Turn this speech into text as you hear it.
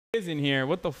is in here.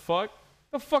 What the fuck?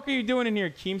 What the fuck are you doing in here,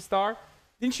 Keemstar?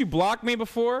 Didn't you block me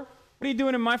before? What are you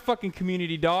doing in my fucking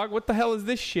community, dog? What the hell is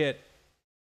this shit?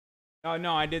 Oh,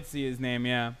 no, I did see his name,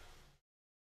 yeah.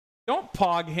 Don't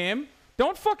pog him.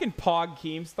 Don't fucking pog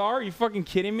Keemstar. Are you fucking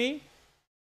kidding me?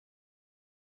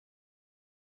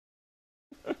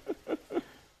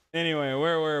 Anyway,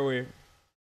 where were we?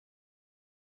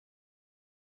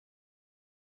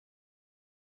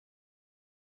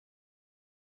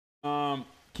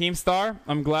 Keemstar,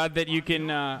 I'm glad that you can.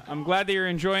 I'm glad that you're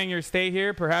enjoying your stay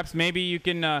here. Perhaps maybe you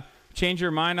can change your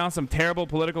mind on some terrible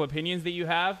political opinions that you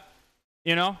have.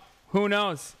 You know, who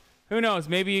knows? Who knows?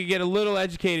 Maybe you get a little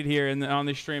educated here on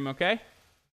this stream. Okay,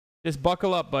 just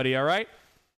buckle up, buddy. All right,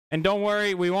 and don't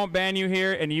worry, we won't ban you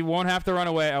here, and you won't have to run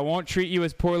away. I won't treat you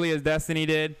as poorly as Destiny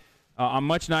did. I'm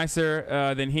much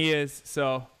nicer than he is,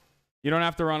 so you don't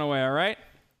have to run away. All right,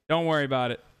 don't worry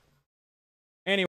about it.